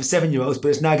available for 7-year-olds, but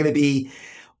it's now going to be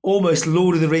almost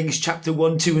Lord of the Rings chapter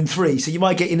 1, 2, and 3. So you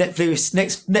might get your next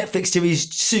Netflix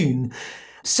series soon.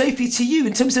 Sophie, to you,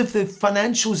 in terms of the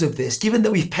financials of this, given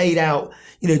that we've paid out,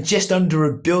 just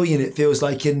under $1 billion, it feels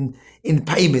like in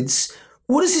payments,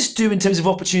 what does this do in terms of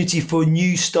opportunity for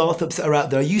new startups that are out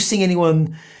there? Are you seeing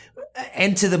anyone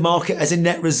enter the market as a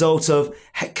net result of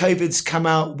COVID's come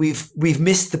out? We've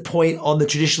missed the point on the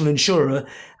traditional insurer.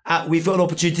 We've got an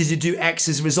opportunity to do X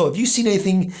as a result. Have you seen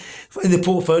anything in the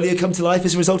portfolio come to life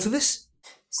as a result of this?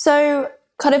 So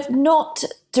kind of not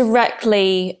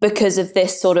directly because of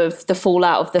this sort of the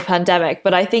fallout of the pandemic,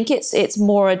 but I think it's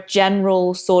more a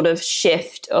general sort of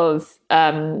shift of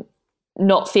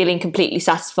not feeling completely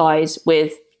satisfied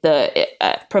with the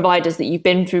providers that you've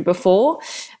been through before,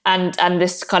 and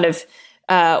this kind of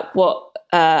what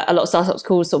a lot of startups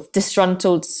call sort of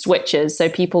disgruntled switchers. So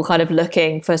people kind of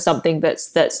looking for something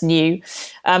that's new.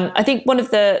 I think one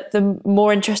of the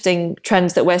more interesting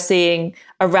trends that we're seeing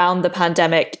around the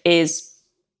pandemic is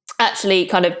actually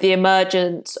kind of the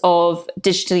emergence of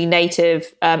digitally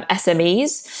native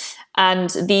SMEs. And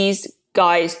these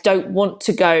guys don't want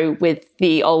to go with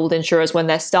the old insurers when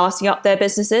they're starting up their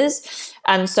businesses.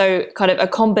 And so kind of a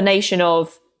combination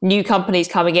of new companies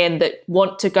coming in that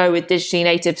want to go with digitally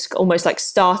native, almost like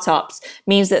startups,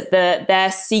 means that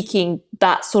they're seeking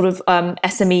that sort of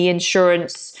SME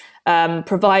insurance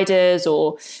providers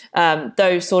or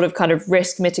those sort of kind of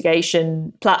risk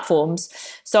mitigation platforms.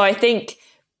 So I think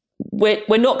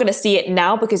we're not going to see it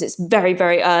now because it's very,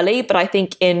 very early. But I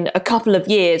think in a couple of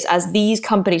years, as these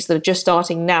companies that are just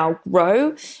starting now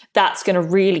grow, that's going to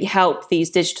really help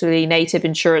these digitally native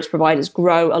insurance providers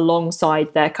grow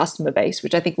alongside their customer base,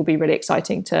 which I think will be really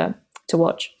exciting to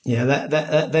watch. Yeah,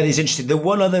 that is interesting. The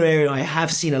one other area I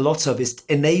have seen a lot of is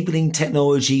enabling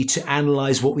technology to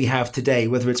analyze what we have today,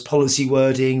 whether it's policy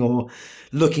wording or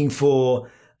looking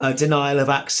for denial of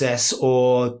access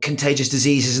or contagious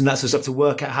diseases and that sort of stuff to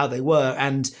work out how they were.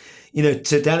 And,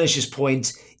 to Danish's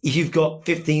point, if you've got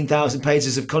 15,000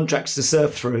 pages of contracts to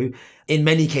surf through, in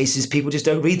many cases, people just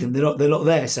don't read them. They're not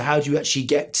there. So how do you actually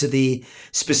get to the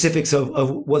specifics of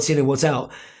what's in and what's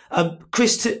out?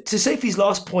 Chris, to Sophie's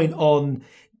last point on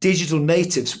digital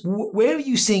natives, where are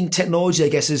you seeing technology, I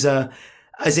guess, as an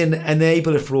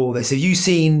enabler for all this? Have you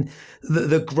seen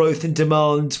the growth in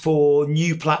demand for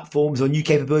new platforms or new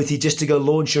capability just to go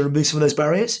launch and remove some of those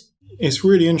barriers? It's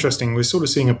really interesting. We're sort of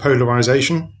seeing a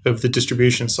polarization of the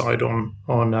distribution side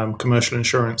on commercial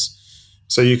insurance.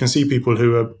 So you can see people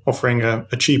who are offering a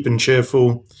cheap and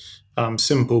cheerful,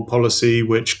 simple policy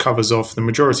which covers off the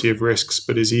majority of risks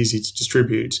but is easy to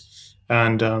distribute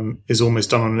and is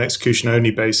almost done on an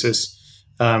execution-only basis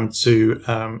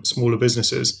to smaller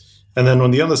businesses. And then on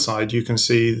the other side, you can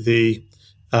see the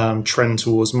trend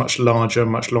towards much larger,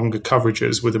 much longer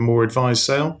coverages with a more advised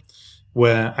sale,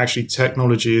 where actually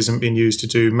technology isn't being used to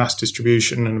do mass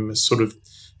distribution and is sort of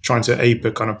trying to ape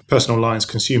a kind of personal lines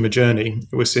consumer journey.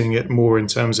 We're seeing it more in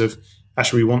terms of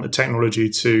actually we want the technology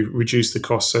to reduce the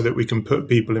cost so that we can put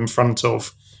people in front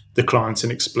of the clients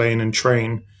and explain and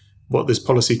train what this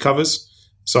policy covers.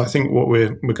 So I think what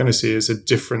we're going to see is a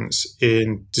difference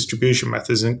in distribution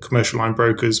methods, and commercial line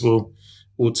brokers will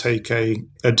take a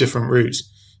different route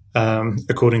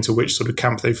according to which sort of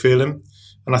camp they feel in.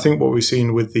 And I think what we've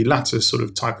seen with the latter sort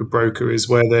of type of broker is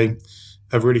where they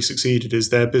have really succeeded is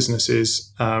their business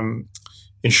is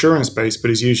insurance-based,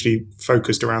 but is usually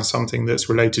focused around something that's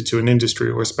related to an industry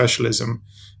or a specialism,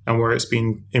 and where it's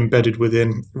been embedded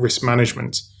within risk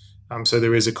management. So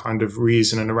there is a kind of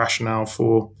reason and a rationale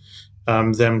for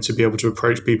them to be able to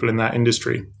approach people in that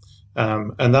industry.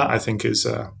 And that, I think, is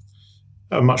a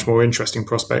much more interesting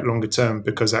prospect longer term,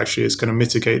 because actually it's going to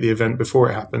mitigate the event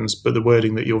before it happens, but the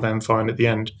wording that you'll then find at the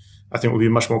end, I think, will be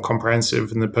much more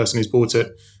comprehensive, and the person who's bought it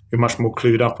will be much more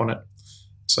clued up on it.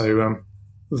 So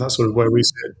that's sort of where we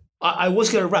sit. I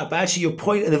was going to wrap, but actually your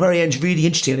point at the very end is really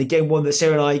interesting, and again, one that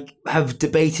Sarah and I have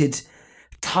debated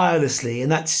tirelessly,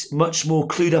 and that's much more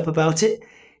clued up about it.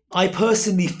 I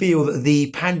personally feel that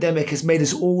the pandemic has made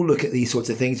us all look at these sorts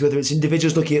of things, whether it's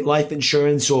individuals looking at life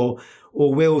insurance or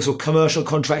wills or commercial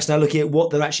contracts now looking at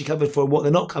what they're actually covered for and what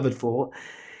they're not covered for.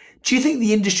 Do you think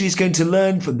the industry is going to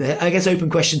learn from that? I guess open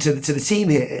question to the team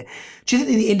here. Do you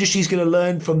think the industry is going to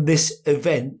learn from this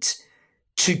event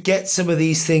to get some of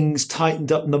these things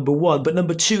tightened up, number one, but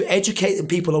number two, educate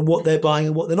people on what they're buying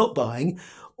and what they're not buying?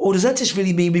 Or does that just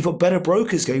really mean we've got better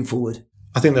brokers going forward?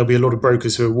 I think there'll be a lot of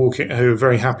brokers who are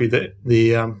very happy that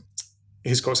the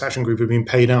Hiscox Action Group have been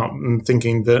paid out and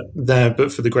thinking that there,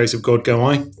 but for the grace of God, go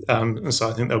I. And so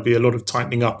I think there'll be a lot of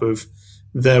tightening up of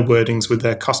their wordings with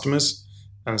their customers,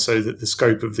 and so that the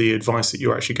scope of the advice that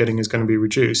you're actually getting is going to be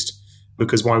reduced.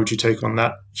 Because why would you take on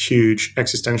that huge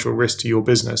existential risk to your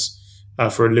business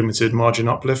for a limited margin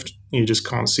uplift? You just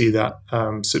can't see that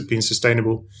being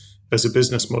sustainable as a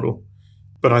business model.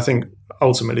 But I think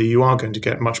ultimately you are going to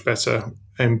get much better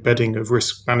embedding of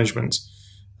risk management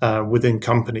within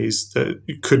companies that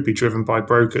could be driven by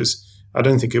brokers. I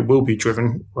don't think it will be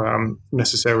driven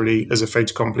necessarily as a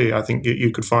fait accompli. I think you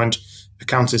could find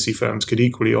accountancy firms could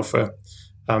equally offer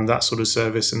that sort of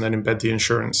service and then embed the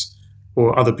insurance,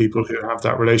 or other people who have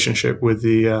that relationship with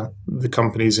the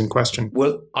companies in question.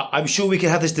 Well, I'm sure we could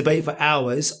have this debate for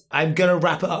hours. I'm going to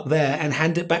wrap it up there and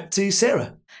hand it back to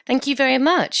Sarah. Thank you very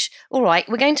much. All right,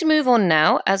 we're going to move on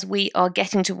now as we are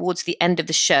getting towards the end of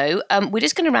the show. We're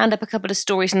just going to round up a couple of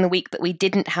stories in the week that we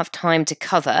didn't have time to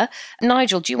cover.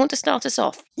 Nigel, do you want to start us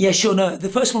off? Yeah, sure. No, the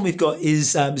first one we've got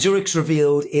is Zurich's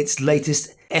revealed its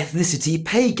latest ethnicity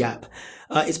pay gap.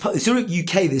 Zurich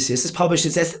UK, this has published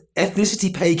its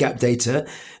ethnicity pay gap data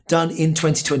done in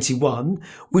 2021,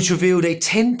 which revealed a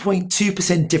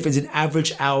 10.2% difference in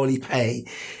average hourly pay.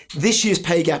 This year's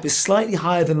pay gap is slightly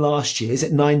higher than last year's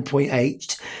at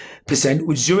 9.8%,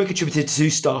 which Zurich attributed to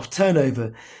staff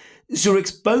turnover.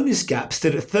 Zurich's bonus gap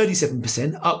stood at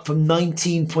 37%, up from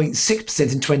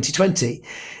 19.6% in 2020.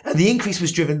 And the increase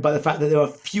was driven by the fact that there are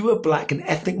fewer black and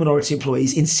ethnic minority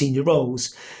employees in senior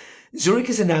roles. Zurich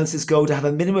has announced its goal to have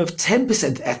a minimum of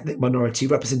 10% ethnic minority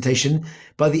representation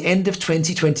by the end of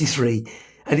 2023,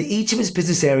 and each of its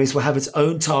business areas will have its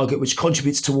own target which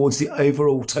contributes towards the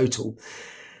overall total.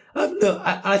 Look,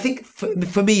 I think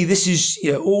for me, this is,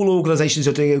 all organisations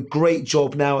are doing a great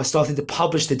job now at starting to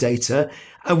publish the data,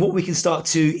 and what we can start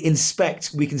to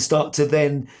inspect, we can start to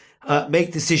then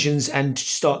make decisions and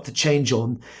start to change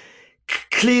on.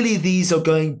 Clearly, these are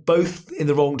going both in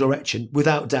the wrong direction,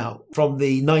 without doubt, from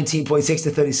the 19.6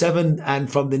 to 37 and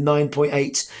from the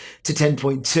 9.8 to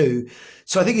 10.2.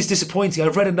 So I think it's disappointing.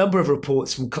 I've read a number of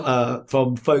reports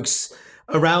from folks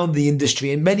around the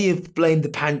industry, and many have blamed the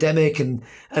pandemic and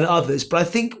others. But I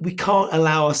think we can't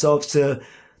allow ourselves to,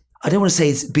 I don't want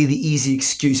to say be the easy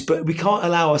excuse, but we can't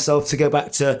allow ourselves to go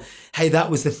back to, hey, that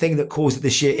was the thing that caused it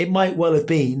this year. It might well have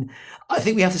been. I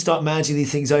think we have to start managing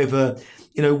these things over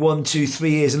 1, 2, 3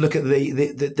 years and look at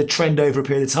the trend over a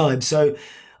period of time. So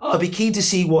I'll be keen to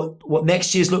see what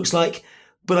next year's looks like.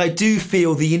 But I do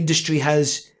feel the industry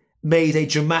has made a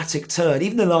dramatic turn,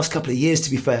 even the last couple of years,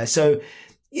 to be fair. So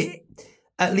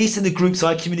at least in the groups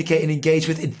I communicate and engage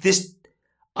with,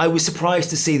 I was surprised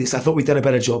to see this. I thought we'd done a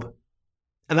better job.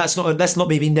 And that's not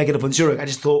me being negative on Zurich. I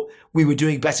just thought we were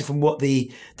doing better from what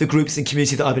the groups and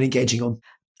community that I've been engaging on.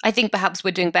 I think perhaps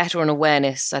we're doing better on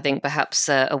awareness. I think perhaps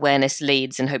awareness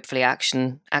leads and hopefully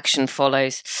action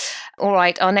follows. All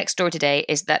right, our next story today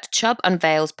is that Chubb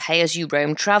unveils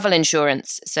pay-as-you-roam travel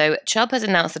insurance. So Chubb has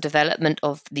announced the development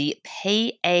of the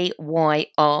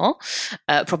Pay-A-Y-R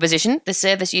proposition. The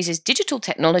service uses digital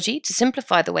technology to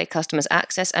simplify the way customers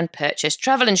access and purchase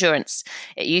travel insurance.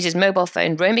 It uses mobile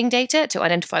phone roaming data to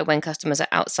identify when customers are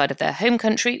outside of their home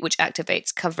country, which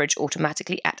activates coverage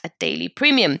automatically at a daily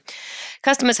premium.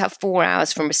 Customers have 4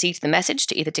 hours from receipt of the message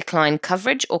to either decline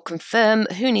coverage or confirm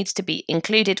who needs to be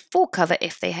included for cover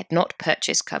if they had not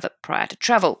purchased cover prior to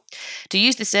travel. To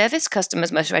use the service, customers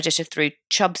must register through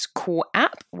Chubb's core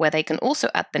app, where they can also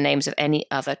add the names of any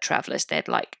other travellers they'd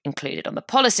like included on the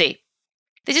policy.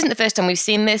 This isn't the first time we've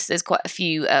seen this. There's quite a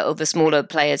few of the smaller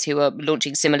players who are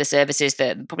launching similar services.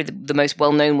 Probably the most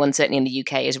well-known one, certainly in the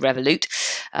UK, is Revolut,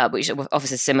 which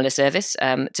offers a similar service.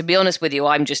 To be honest with you,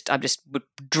 I just would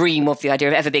dream of the idea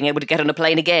of ever being able to get on a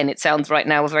plane again. It sounds right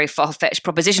now a very far-fetched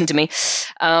proposition to me.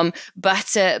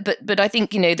 But I think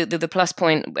the plus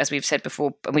point, as we've said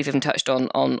before, and we've even touched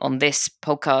on this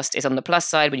podcast, is on the plus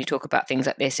side when you talk about things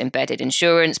like this embedded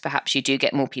insurance. Perhaps you do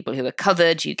get more people who are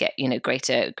covered. You get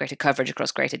greater coverage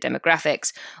across greater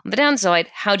demographics. On the downside,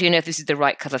 how do you know if this is the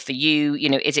right cover for you?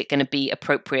 Is it going to be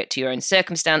appropriate to your own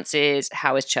circumstances?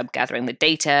 How is Chubb gathering the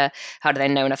data? How do they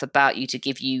know enough about you to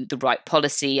give you the right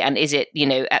policy? And is it,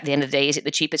 at the end of the day, is it the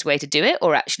cheapest way to do it?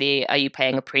 Or actually, are you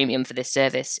paying a premium for this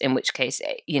service? In which case,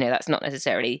 that's not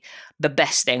necessarily the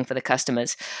best thing for the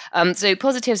customers. So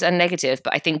positives and negatives,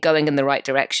 but I think going in the right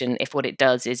direction if what it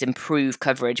does is improve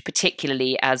coverage,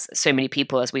 particularly as so many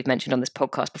people, as we've mentioned on this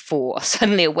podcast before, are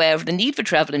suddenly aware of the need for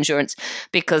travel insurance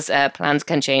because plans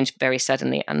can change very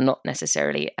suddenly and not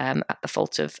necessarily at the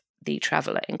fault of the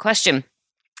traveller in question.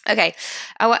 Okay,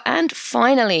 our and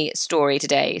finally story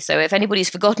today. So if anybody's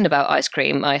forgotten about ice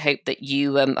cream, I hope that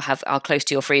you are close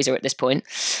to your freezer at this point.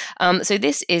 So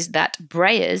this is that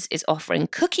Breyers is offering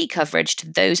cookie coverage to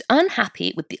those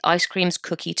unhappy with the ice cream's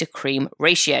cookie to cream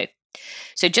ratio.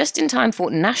 So just in time for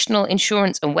National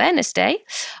Insurance Awareness Day,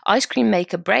 ice cream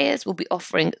maker Breyers will be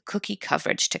offering cookie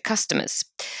coverage to customers.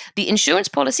 The insurance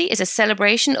policy is a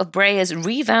celebration of Breyers'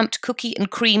 revamped cookie and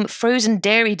cream frozen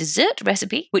dairy dessert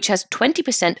recipe, which has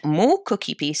 20% more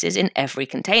cookie pieces in every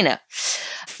container.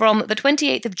 From the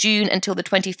 28th of June until the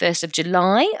 21st of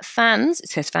July, fans, it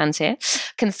says fans here,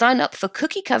 can sign up for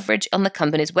cookie coverage on the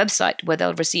company's website, where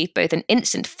they'll receive both an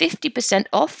instant 50%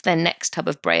 off their next tub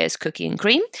of Breyers cookie and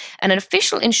cream and an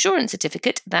official insurance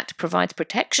certificate that provides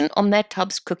protection on their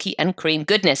tub's cookie and cream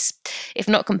goodness. If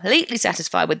not completely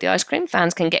satisfied with the ice cream,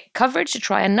 fans can get coverage to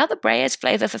try another Breyers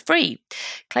flavour for free.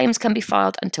 Claims can be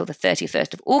filed until the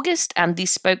 31st of August, and the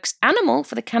spokesanimal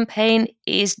for the campaign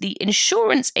is the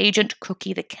insurance agent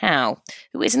Cookie the Cow,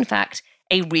 who is in fact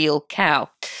a real cow.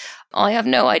 I have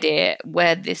no idea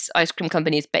where this ice cream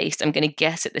company is based. I'm going to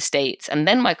guess at the States. And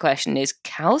then my question is,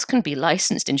 cows can be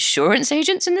licensed insurance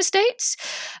agents in the States?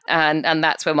 And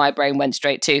that's where my brain went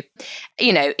straight to.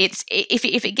 You know, it's if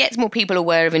it gets more people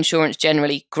aware of insurance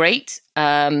generally, great.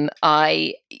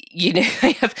 I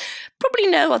have probably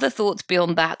no other thoughts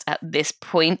beyond that at this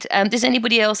point. Does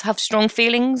anybody else have strong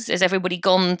feelings? Has everybody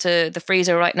gone to the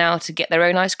freezer right now to get their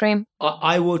own ice cream?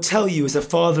 I will tell you, as a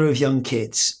father of young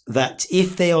kids, that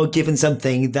if they are given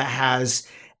something that has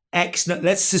X,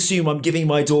 let's assume I'm giving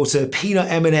my daughter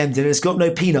peanut M&Ms and it's got no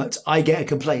peanut, I get a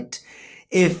complaint.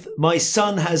 If my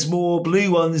son has more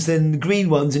blue ones than green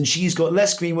ones and she's got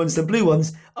less green ones than blue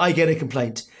ones, I get a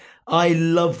complaint. I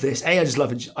love this. I just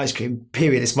love ice cream,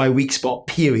 period. It's my weak spot,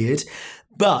 period.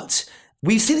 But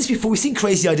we've seen this before. We've seen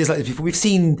crazy ideas like this before. We've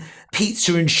seen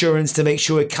pizza insurance to make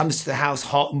sure it comes to the house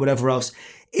hot and whatever else.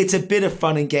 It's a bit of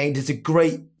fun and games. It's a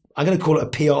great, I'm going to call it a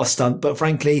PR stunt, but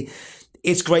frankly,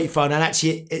 it's great fun. And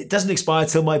actually, it doesn't expire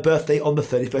till my birthday on the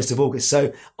 31st of August.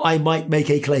 So I might make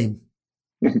a claim.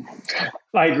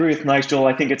 I agree with Nigel.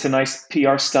 I think it's a nice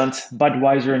PR stunt.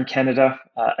 Budweiser in Canada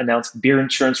announced beer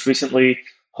insurance recently.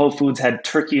 Whole Foods had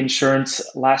turkey insurance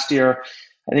last year.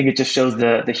 I think it just shows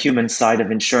the human side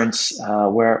of insurance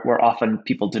where often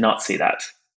people do not see that.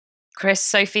 Chris,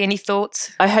 Sophie, any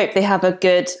thoughts? I hope they have a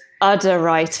good udder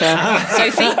writer.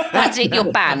 Sophie, that's it. You're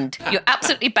banned. You're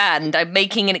absolutely banned. I'm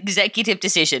making an executive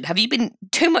decision. Have you been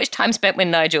too much time spent with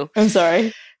Nigel? I'm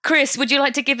sorry. Chris, would you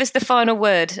like to give us the final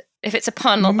word? If it's a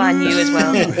pun, I'll ban you as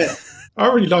well. I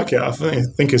really like it. I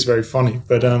think it's very funny,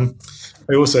 but I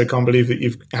also can't believe that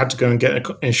you've had to go and get an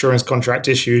insurance contract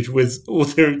issued with all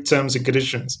the terms and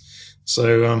conditions.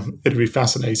 So it'd be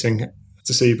fascinating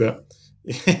to see. But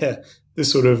yeah,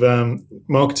 this sort of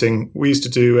marketing, we used to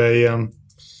do an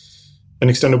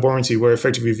extended warranty where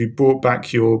effectively if you brought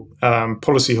back your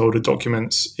policyholder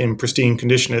documents in pristine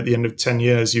condition at the end of 10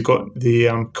 years, you got the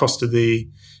cost of the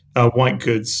white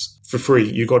goods for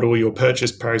free. You got all your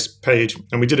purchase price paid.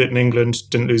 And we did it in England,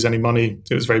 didn't lose any money.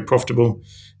 It was very profitable.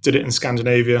 Did it in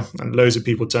Scandinavia, and loads of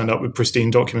people turned up with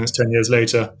pristine documents 10 years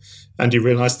later. And you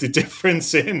realize the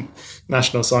difference in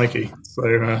national psyche. So,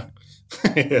 yeah,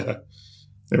 it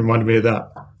reminded me of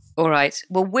that. All right.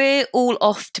 Well, we're all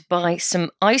off to buy some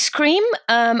ice cream.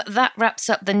 That wraps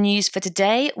up the news for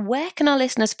today. Where can our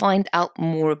listeners find out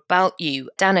more about you?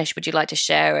 Danish, would you like to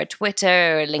share a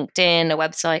Twitter, a LinkedIn, a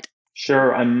website?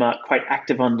 Sure. I'm quite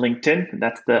active on LinkedIn.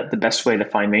 That's the best way to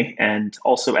find me. And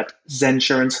also at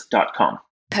zensurance.com.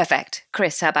 Perfect.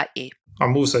 Chris, how about you?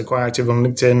 I'm also quite active on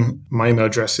LinkedIn. My email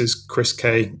address is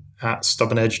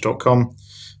chrisk@stubbornedge.com.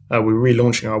 We're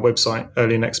relaunching our website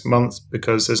early next month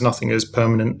because there's nothing as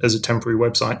permanent as a temporary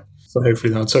website. So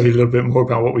hopefully that'll tell you a little bit more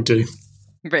about what we do.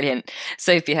 Brilliant.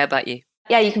 Sophie, how about you?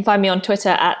 Yeah, you can find me on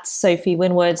Twitter at Sophie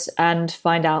Winwood and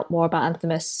find out more about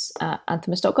Anthemis at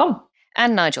anthemis.com.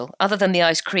 And Nigel, other than the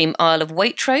ice cream aisle of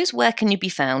Waitrose, where can you be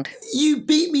found? You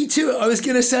beat me to it. I was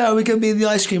going to say I was going to be in the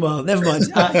ice cream aisle. Never mind.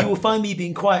 You will find me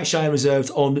being quiet, shy and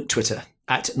reserved on Twitter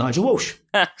at Nigel Walsh.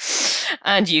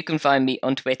 And you can find me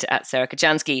on Twitter at Sarah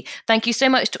Kachansky. Thank you so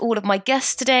much to all of my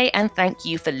guests today, and thank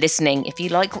you for listening. If you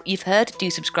like what you've heard, do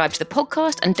subscribe to the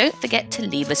podcast and don't forget to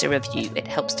leave us a review. It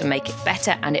helps to make it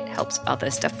better and it helps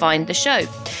others to find the show.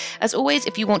 As always,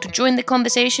 if you want to join the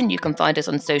conversation, you can find us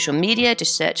on social media.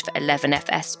 Just search for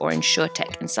 11FS or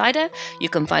InsurTech Insider. You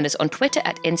can find us on Twitter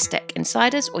at Instech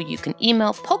Insiders, or you can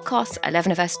email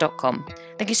podcasts@11fs.com.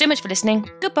 Thank you so much for listening.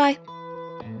 Goodbye.